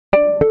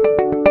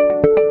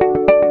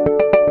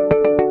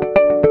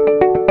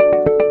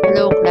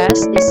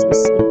This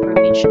is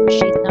information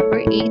sheet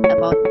number 8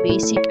 about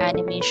basic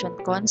animation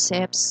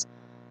concepts.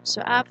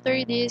 So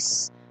after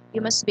this, you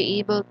must be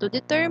able to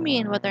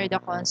determine what are the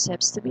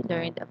concepts to be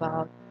learned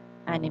about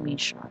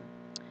animation.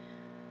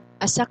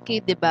 As a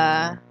kid,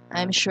 diba,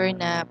 I'm sure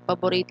na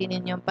paborito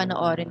ninyong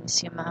panoorin is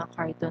yung mga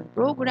cartoon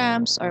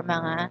programs or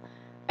mga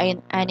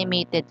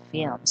animated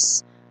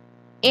films.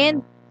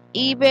 And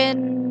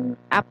even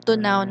up to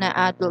now na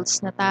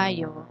adults na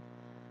tayo,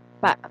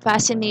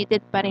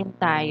 fascinated pa rin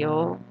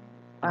tayo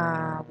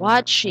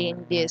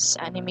watching these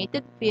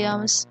animated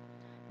films,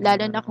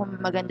 lalo na kung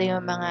maganda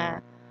yung mga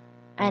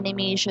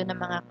animation ng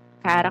mga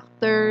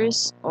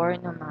characters or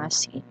ng mga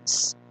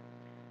scenes.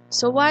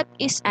 So what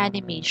is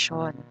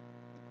animation?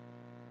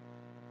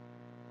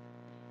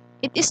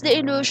 It is the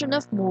illusion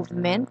of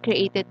movement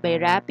created by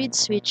rapid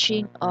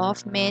switching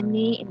of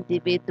many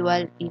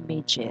individual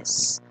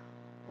images.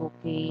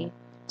 Okay?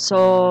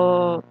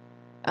 So,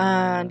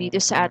 dito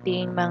sa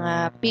ating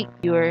mga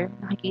picture,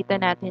 nakikita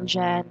natin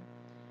dyan,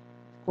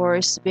 of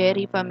course,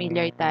 very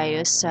familiar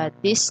tayo sa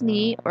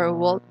Disney or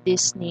Walt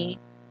Disney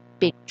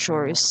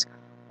pictures.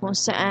 Kung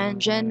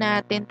saan dyan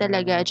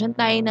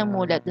tayo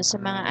namulat dun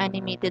sa mga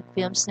animated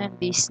films ng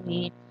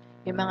Disney,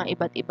 yung mga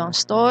iba't ibang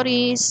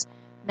stories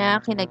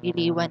na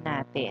kinagiliwan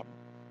natin.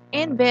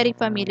 And very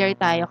familiar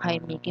tayo kay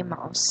Mickey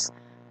Mouse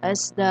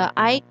as the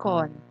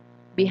icon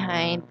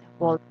behind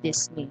Walt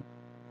Disney.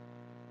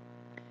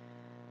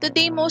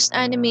 Today, most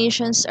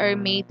animations are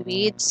made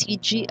with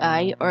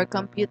CGI or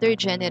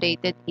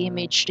computer-generated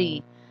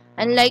imagery.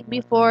 Unlike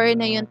before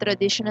na yung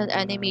traditional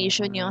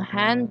animation, yung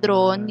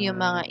hand-drawn, yung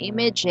mga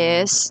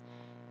images,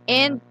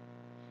 and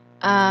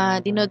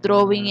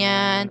dinodrawing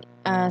yan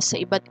sa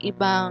iba't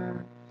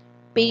ibang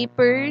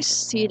papers,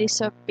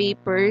 series of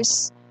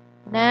papers,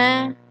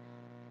 na,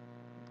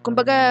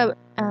 kumbaga,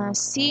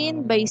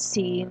 scene by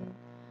scene,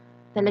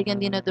 talagang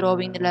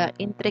dinodrawing nila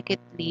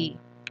intricately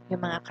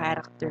yung mga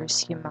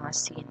characters, yung mga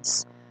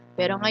scenes.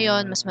 Pero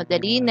ngayon, mas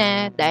madali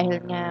na dahil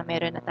nga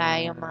meron na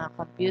tayong mga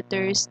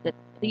computers that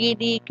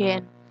really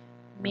can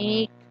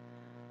make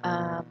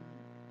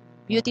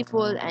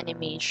beautiful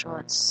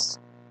animations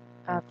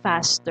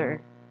faster,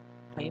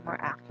 okay,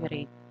 more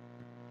accurate.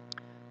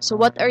 So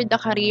what are the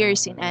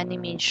careers in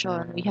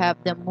animation? We have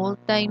the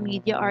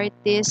multimedia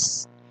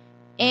artists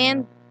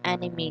and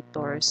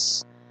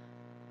animators.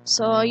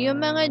 So,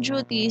 yung mga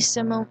duties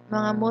sa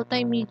mga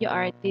multimedia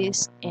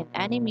artists and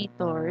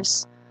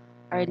animators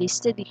are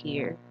listed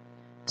here.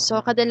 So,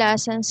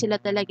 kadalasan sila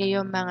talaga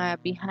yung mga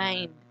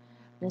behind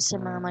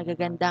sa mga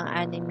magagandang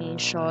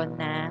animation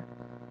na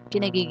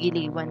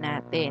kinagigiliwan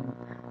natin.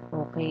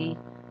 Okay?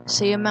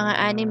 So, yung mga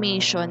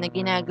animation na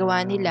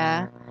ginagawa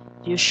nila,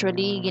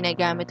 usually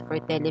ginagamit for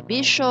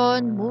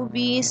television,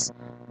 movies,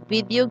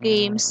 video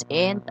games,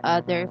 and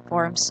other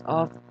forms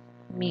of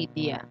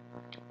media.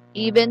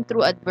 Even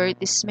through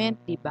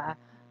advertisement, diba?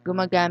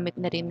 Gumagamit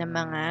na rin ng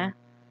mga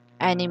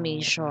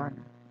animation.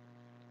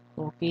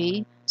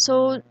 Okay?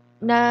 So,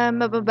 na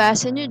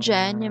mababasa nyo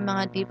dyan yung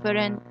mga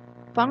different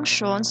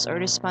functions or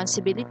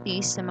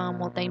responsibilities ng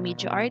mga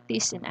multimedia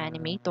artists and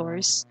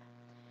animators.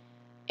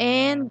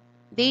 And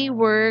they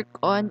work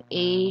on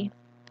a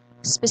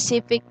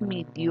specific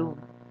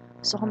medium.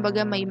 So,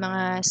 kumbaga may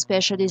mga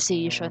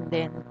specialization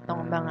din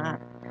ng mga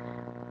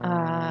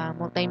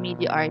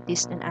multimedia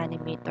artists and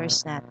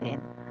animators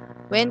natin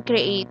when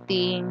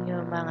creating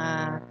yung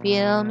mga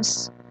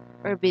films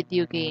or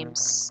video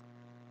games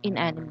in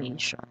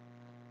animation.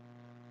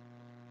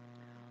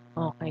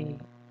 Okay.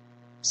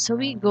 So,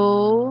 we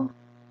go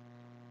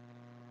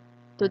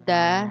to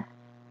the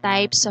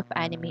types of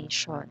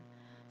animation.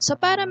 So,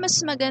 para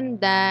mas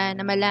maganda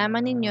na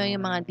malaman ninyo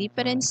yung mga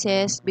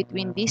differences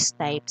between these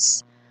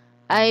types,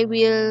 I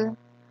will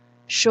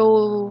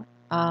show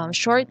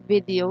short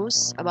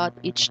videos about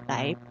each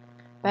type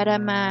para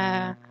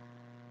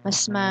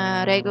mas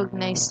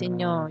ma-recognize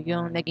niyo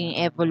yung naging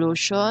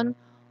evolution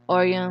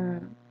or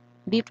yung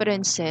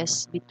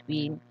differences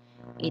between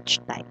each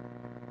type.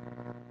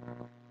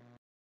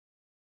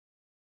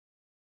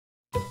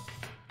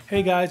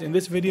 Hey guys, in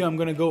this video I'm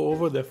going to go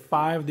over the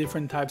 5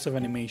 different types of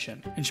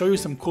animation and show you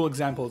some cool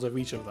examples of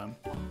each of them.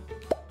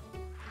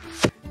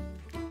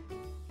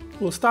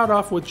 We'll start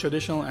off with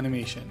traditional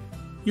animation.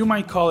 You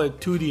might call it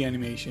 2D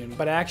animation,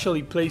 but I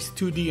actually place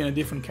 2D in a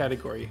different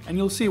category, and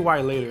you'll see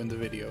why later in the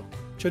video.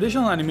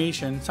 Traditional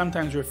animation,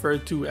 sometimes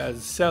referred to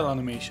as cell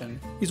animation,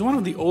 is one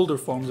of the older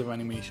forms of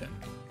animation.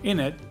 In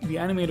it, the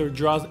animator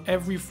draws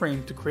every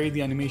frame to create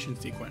the animation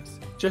sequence,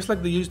 just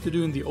like they used to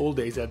do in the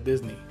old days at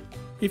Disney.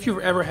 If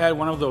you've ever had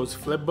one of those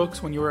flip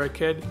books when you were a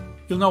kid,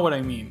 you'll know what I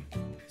mean.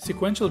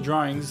 Sequential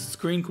drawings,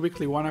 screened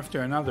quickly one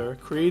after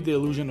another, create the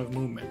illusion of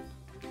movement.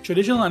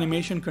 Traditional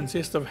animation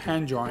consists of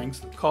hand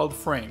drawings called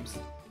frames.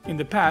 In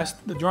the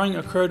past, the drawing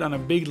occurred on a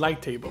big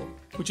light table,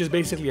 which is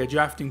basically a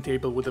drafting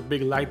table with a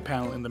big light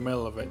panel in the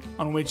middle of it,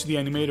 on which the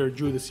animator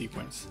drew the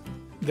sequence.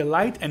 The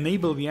light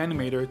enabled the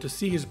animator to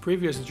see his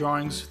previous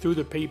drawings through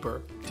the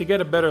paper to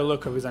get a better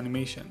look of his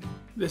animation.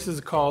 This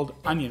is called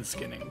onion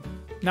skinning.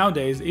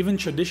 Nowadays, even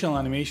traditional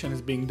animation is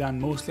being done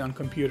mostly on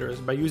computers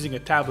by using a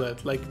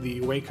tablet like the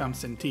Wacom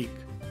Cintiq.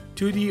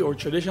 2D or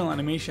traditional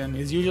animation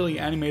is usually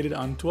animated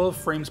on 12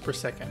 frames per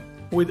second,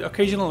 with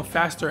occasional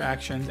faster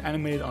actions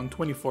animated on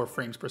 24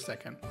 frames per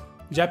second.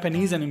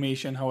 Japanese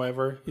animation,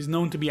 however, is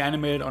known to be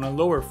animated on a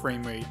lower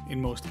frame rate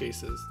in most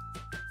cases.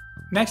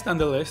 Next on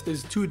the list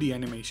is 2D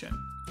animation.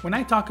 When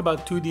I talk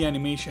about 2D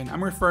animation,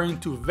 I'm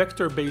referring to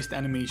vector-based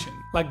animation,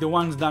 like the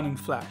ones done in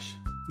Flash.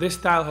 This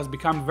style has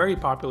become very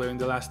popular in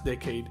the last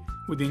decade,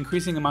 with the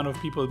increasing amount of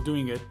people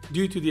doing it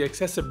due to the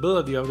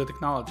accessibility of the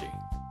technology.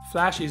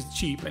 Flash is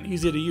cheap and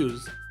easy to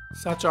use.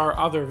 Such are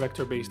other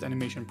vector-based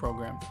animation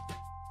programs.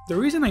 The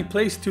reason I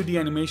place 2D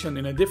animation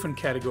in a different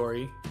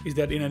category is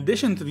that in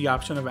addition to the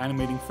option of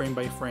animating frame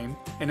by frame,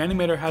 an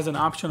animator has an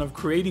option of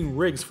creating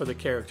rigs for the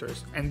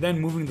characters and then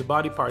moving the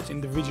body parts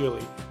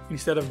individually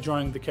instead of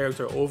drawing the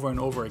character over and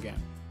over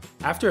again.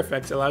 After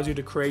Effects allows you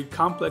to create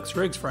complex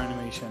rigs for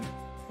animation,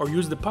 or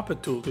use the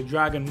puppet tool to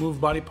drag and move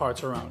body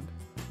parts around.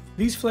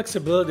 These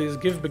flexibilities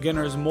give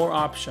beginners more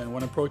option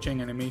when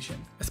approaching animation,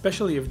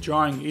 especially if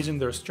drawing isn't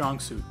their strong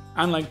suit,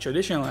 unlike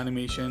traditional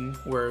animation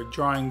where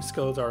drawing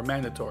skills are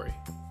mandatory.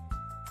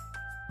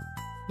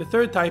 The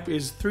third type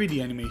is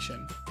 3D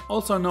animation,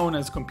 also known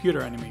as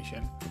computer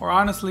animation, or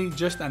honestly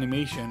just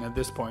animation at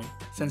this point,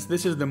 since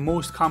this is the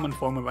most common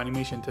form of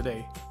animation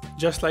today,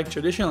 just like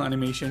traditional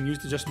animation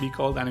used to just be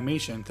called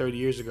animation 30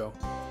 years ago.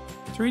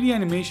 3D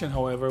animation,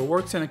 however,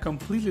 works in a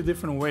completely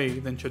different way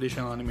than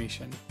traditional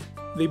animation.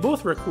 They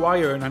both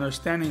require an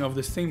understanding of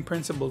the same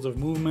principles of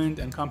movement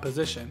and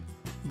composition,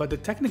 but the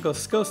technical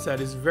skill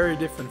set is very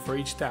different for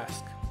each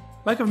task.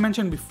 Like I've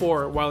mentioned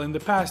before, while in the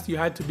past you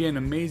had to be an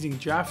amazing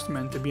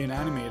draftsman to be an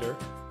animator,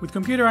 with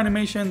computer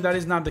animation that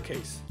is not the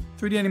case.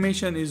 3D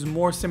animation is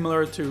more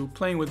similar to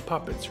playing with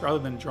puppets rather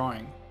than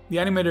drawing. The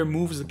animator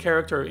moves the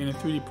character in a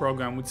 3D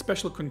program with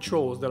special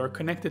controls that are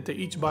connected to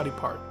each body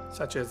part,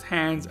 such as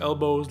hands,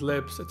 elbows,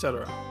 lips,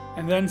 etc.,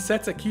 and then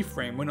sets a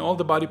keyframe when all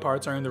the body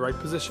parts are in the right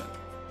position.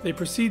 They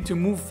proceed to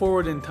move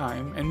forward in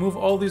time and move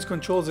all these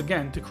controls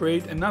again to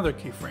create another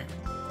keyframe.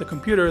 The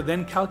computer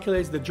then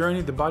calculates the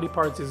journey the body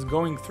parts is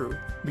going through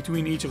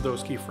between each of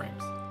those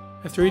keyframes.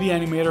 A 3D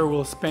animator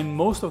will spend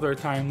most of their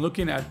time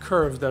looking at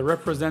curves that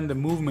represent the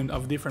movement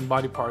of different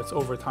body parts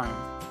over time.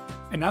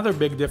 Another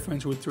big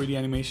difference with 3D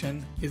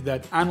animation is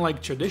that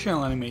unlike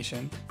traditional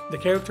animation, the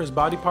character's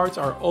body parts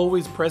are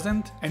always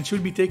present and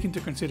should be taken into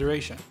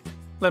consideration.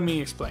 Let me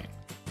explain.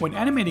 When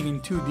animating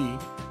in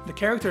 2D, the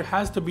character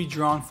has to be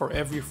drawn for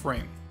every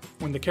frame.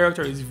 When the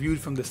character is viewed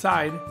from the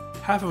side,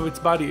 half of its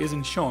body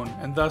isn't shown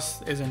and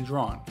thus isn't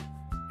drawn.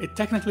 It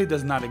technically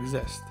does not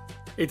exist.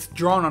 It's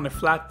drawn on a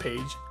flat page,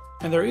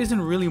 and there isn't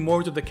really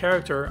more to the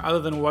character other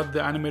than what the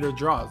animator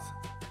draws.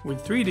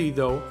 With 3D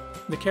though,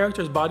 the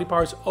character's body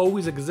parts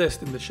always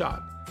exist in the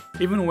shot.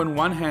 Even when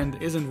one hand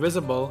isn't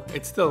visible,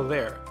 it's still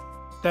there.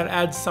 That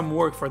adds some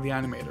work for the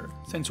animator,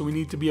 since we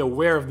need to be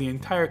aware of the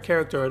entire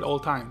character at all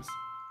times.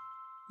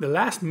 The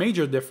last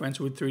major difference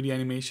with 3D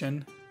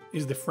animation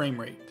is the frame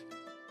rate.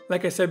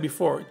 Like I said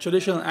before,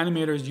 traditional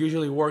animators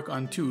usually work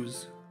on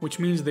twos, which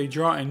means they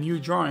draw a new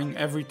drawing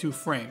every 2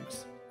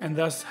 frames, and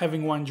thus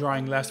having one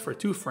drawing last for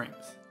 2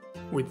 frames.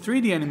 With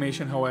 3D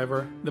animation,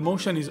 however, the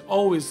motion is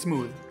always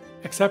smooth,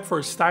 except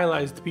for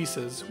stylized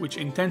pieces which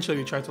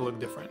intentionally try to look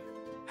different.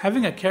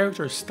 Having a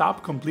character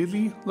stop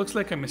completely looks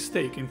like a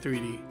mistake in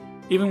 3D.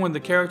 Even when the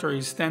character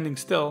is standing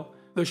still,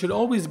 there should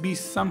always be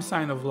some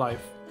sign of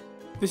life.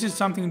 This is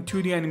something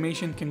 2D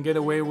animation can get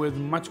away with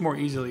much more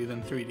easily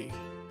than 3D.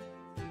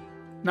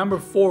 Number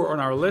 4 on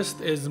our list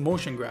is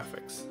motion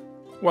graphics.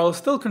 While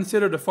still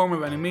considered a form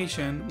of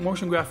animation,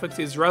 motion graphics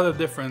is rather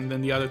different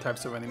than the other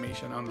types of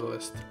animation on the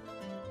list.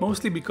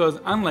 Mostly because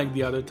unlike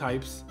the other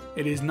types,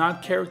 it is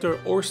not character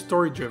or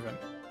story driven.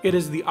 It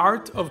is the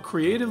art of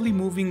creatively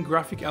moving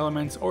graphic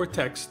elements or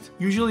text,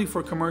 usually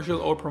for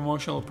commercial or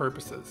promotional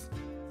purposes.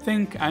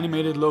 Think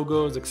animated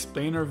logos,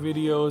 explainer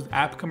videos,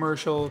 app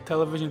commercial,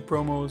 television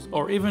promos,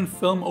 or even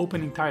film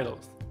opening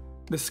titles.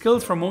 The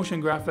skills for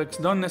motion graphics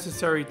don't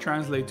necessarily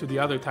translate to the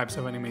other types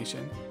of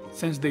animation,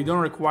 since they don't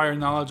require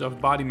knowledge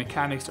of body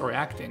mechanics or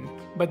acting,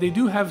 but they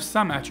do have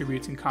some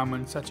attributes in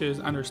common, such as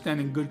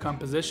understanding good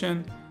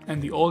composition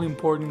and the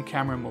all-important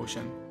camera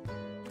motion.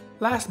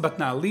 Last but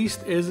not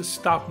least is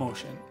stop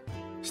motion.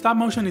 Stop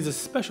motion is a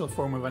special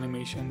form of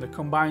animation that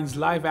combines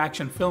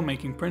live-action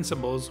filmmaking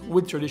principles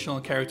with traditional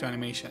character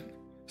animation.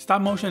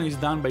 Stop motion is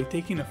done by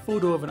taking a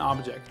photo of an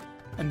object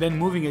and then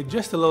moving it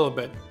just a little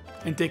bit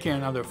and taking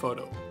another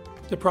photo.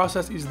 The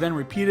process is then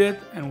repeated,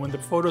 and when the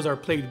photos are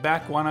played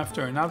back one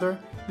after another,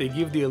 they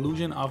give the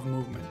illusion of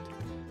movement.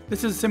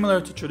 This is similar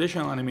to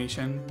traditional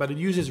animation, but it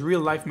uses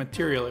real-life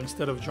material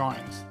instead of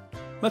drawings.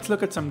 Let's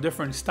look at some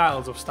different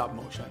styles of stop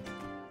motion.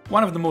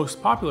 One of the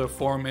most popular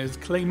forms is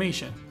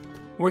claymation,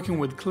 working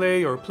with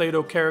clay or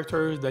Play-Doh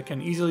characters that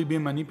can easily be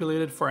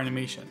manipulated for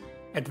animation.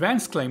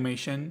 Advanced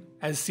claymation,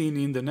 as seen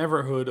in the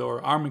Neverhood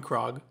or Army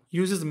Krog,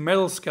 uses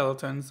metal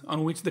skeletons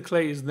on which the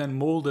clay is then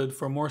molded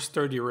for more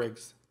sturdy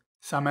rigs.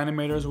 Some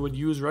animators would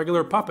use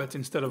regular puppets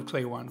instead of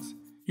clay ones,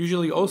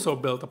 usually also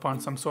built upon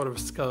some sort of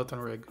skeleton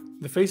rig.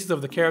 The faces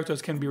of the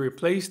characters can be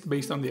replaced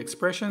based on the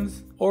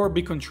expressions or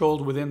be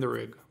controlled within the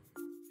rig.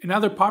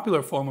 Another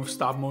popular form of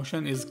stop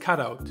motion is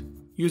cutout,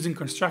 using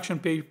construction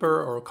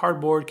paper or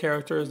cardboard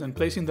characters and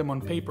placing them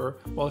on paper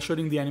while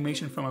shooting the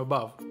animation from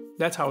above.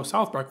 That's how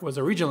South Park was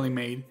originally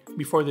made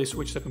before they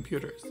switched to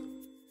computers.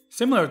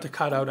 Similar to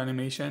cutout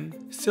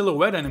animation,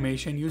 silhouette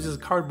animation uses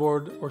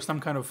cardboard or some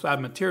kind of flat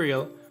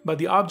material, but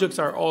the objects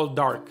are all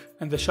dark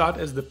and the shot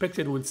is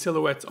depicted with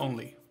silhouettes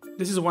only.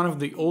 This is one of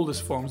the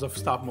oldest forms of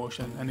stop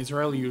motion and is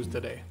rarely used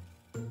today.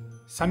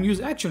 Some use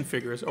action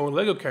figures or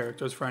Lego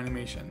characters for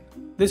animation.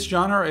 This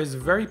genre is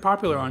very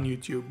popular on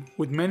YouTube,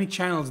 with many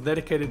channels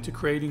dedicated to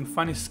creating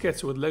funny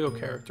skits with Lego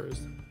characters.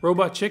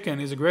 Robot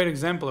Chicken is a great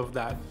example of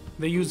that.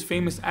 They use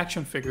famous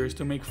action figures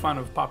to make fun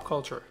of pop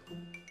culture.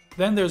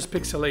 Then there's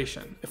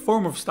pixelation, a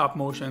form of stop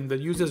motion that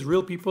uses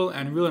real people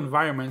and real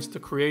environments to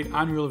create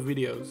unreal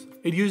videos.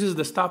 It uses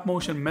the stop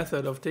motion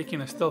method of taking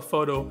a still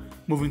photo,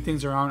 moving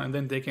things around and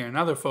then taking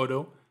another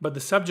photo, but the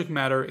subject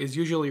matter is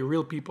usually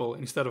real people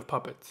instead of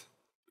puppets.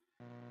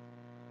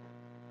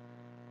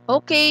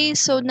 Okay,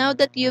 so now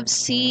that you've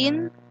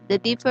seen the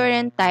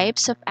different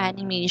types of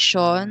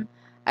animation,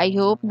 I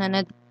hope na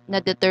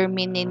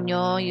na-determine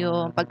ninyo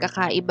yung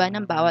pagkakaiba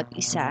ng bawat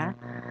isa.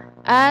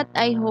 At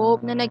I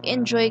hope na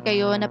nag-enjoy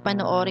kayo na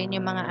panoorin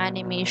yung mga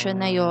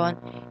animation na yon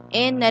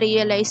and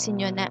na-realize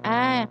niyo na,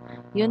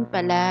 yun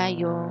pala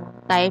yung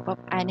type of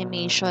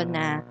animation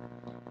na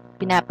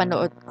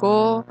pinapanood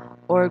ko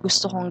or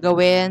gusto kong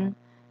gawin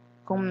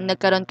kung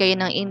nagkaroon kayo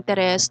ng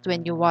interest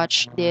when you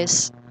watch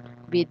this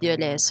video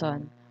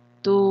lesson.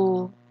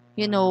 To,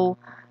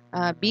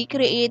 be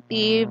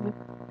creative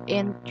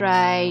and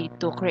try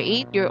to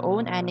create your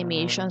own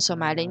animation. So,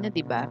 malay nyo,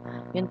 diba?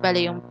 Yun pala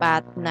yung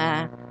path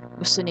na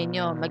gusto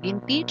ninyo.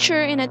 Maging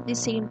teacher and at the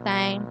same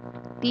time,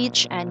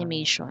 teach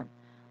animation.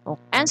 Okay.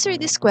 Answer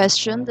this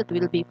question that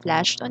will be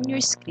flashed on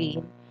your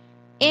screen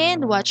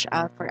and watch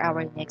out for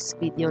our next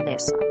video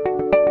lesson.